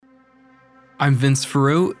I'm Vince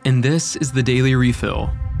Ferrote, and this is the Daily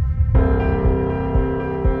Refill.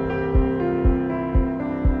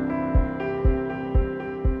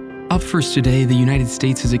 Up first today, the United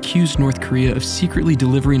States has accused North Korea of secretly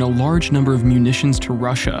delivering a large number of munitions to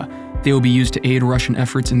Russia. They will be used to aid Russian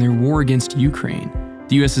efforts in their war against Ukraine.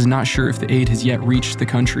 The U.S. is not sure if the aid has yet reached the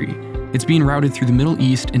country. It's being routed through the Middle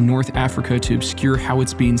East and North Africa to obscure how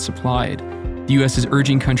it's being supplied. The U.S. is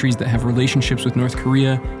urging countries that have relationships with North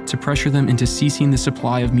Korea to pressure them into ceasing the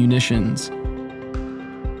supply of munitions.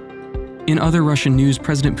 In other Russian news,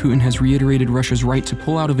 President Putin has reiterated Russia's right to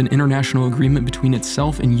pull out of an international agreement between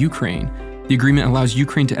itself and Ukraine. The agreement allows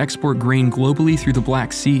Ukraine to export grain globally through the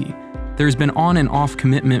Black Sea. There has been on and off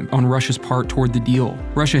commitment on Russia's part toward the deal.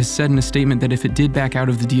 Russia has said in a statement that if it did back out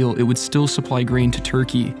of the deal, it would still supply grain to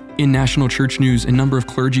Turkey. In national church news, a number of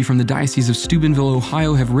clergy from the Diocese of Steubenville,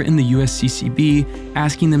 Ohio have written the USCCB,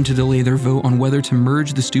 asking them to delay their vote on whether to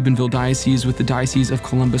merge the Steubenville Diocese with the Diocese of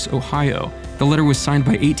Columbus, Ohio. The letter was signed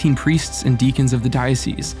by 18 priests and deacons of the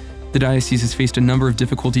diocese. The diocese has faced a number of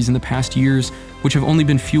difficulties in the past years, which have only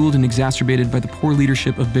been fueled and exacerbated by the poor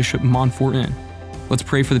leadership of Bishop Montfortin. Let's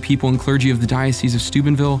pray for the people and clergy of the Diocese of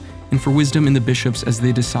Steubenville and for wisdom in the bishops as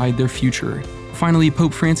they decide their future. Finally,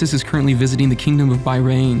 Pope Francis is currently visiting the Kingdom of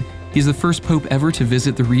Bahrain. He is the first pope ever to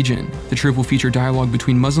visit the region. The trip will feature dialogue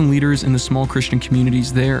between Muslim leaders and the small Christian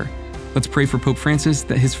communities there. Let's pray for Pope Francis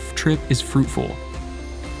that his trip is fruitful.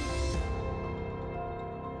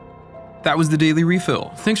 That was the Daily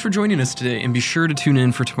Refill. Thanks for joining us today, and be sure to tune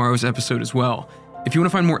in for tomorrow's episode as well. If you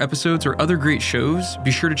want to find more episodes or other great shows,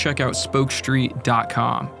 be sure to check out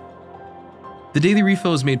spokestreet.com. The Daily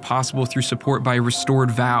Refill is made possible through support by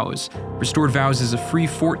Restored Vows. Restored Vows is a free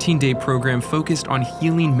 14-day program focused on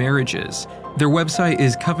healing marriages. Their website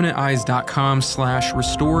is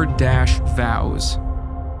covenanteyes.com/restored-vows.